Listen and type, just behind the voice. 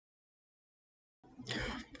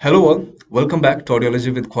Hello all, welcome back to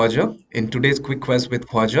Audiology with Khwaja. In today's quick quest with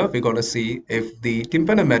Khwaja, we're going to see if the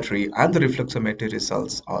tympanometry and the reflexometry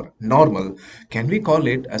results are normal. Can we call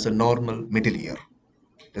it as a normal middle ear?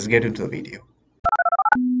 Let's get into the video.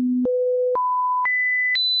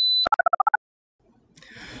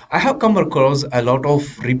 I have come across a lot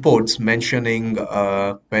of reports mentioning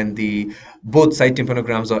when the both side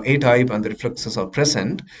tympanograms are A-type and the reflexes are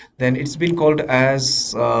present, then it's been called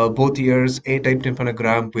as both ears A-type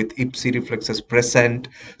tympanogram with IPSI reflexes present,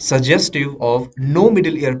 suggestive of no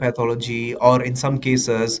middle ear pathology or in some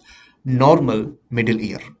cases normal middle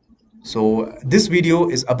ear. So this video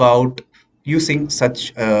is about using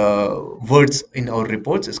such words in our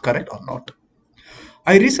reports is correct or not.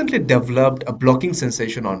 I recently developed a blocking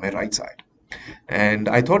sensation on my right side, and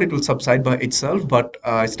I thought it will subside by itself, but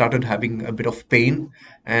I started having a bit of pain,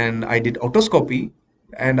 and I did otoscopy,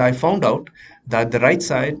 and I found out that the right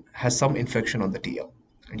side has some infection on the TL.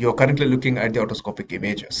 And you're currently looking at the otoscopic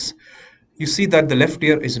images. You see that the left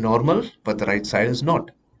ear is normal, but the right side is not.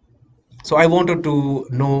 So I wanted to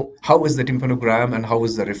know how is the tympanogram and how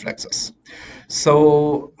is the reflexes.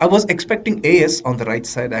 So I was expecting AS on the right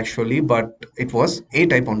side actually, but it was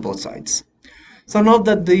A-type on both sides. So now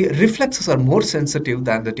that the reflexes are more sensitive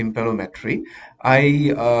than the tympanometry,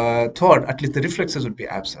 I thought at least the reflexes would be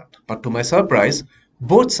absent. But to my surprise,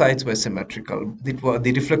 both sides were symmetrical.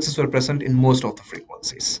 The reflexes were present in most of the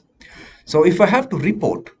frequencies. So if I have to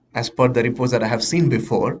report, as per the reports that I have seen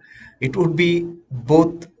before, it would be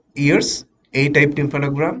both ears, A-type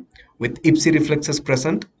tympanogram with IPSI reflexes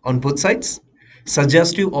present on both sides,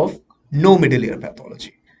 suggestive of no middle ear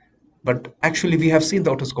pathology. But actually, we have seen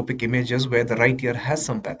the otoscopic images where the right ear has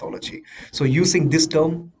some pathology. So using this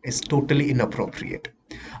term is totally inappropriate.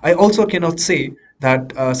 I also cannot say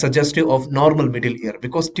that suggestive of normal middle ear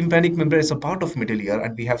because tympanic membrane is a part of middle ear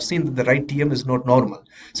and we have seen that the right TM is not normal.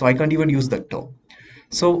 So I can't even use that term.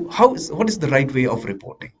 So what is the right way of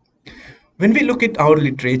reporting? When we look at our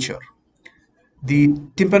literature, the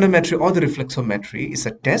tympanometry or the reflexometry is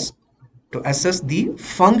a test to assess the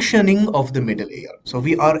functioning of the middle ear. So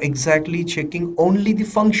we are exactly checking only the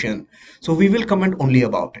function. So we will comment only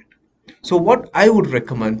about it. So what I would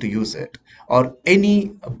recommend to use it or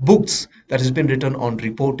any books that has been written on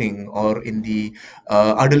reporting or in the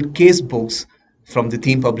adult case books from the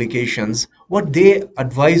theme publications, what they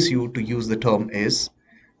advise you to use the term is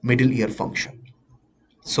middle ear function.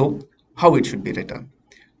 So how it should be written?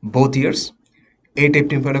 Both ears, A-type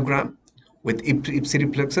tympanogram with IPSI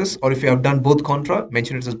reflexes, or if you have done both contra,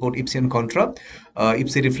 mention it as both IPSI and contra,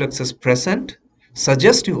 IPSI reflexes present,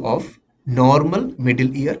 suggestive of normal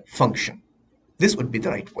middle ear function. This would be the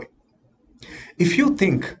right way. If you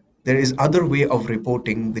think there is other way of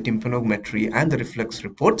reporting the tympanometry and the reflex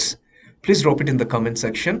reports, please drop it in the comment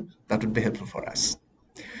section. That would be helpful for us.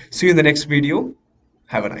 See you in the next video.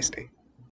 Have a nice day.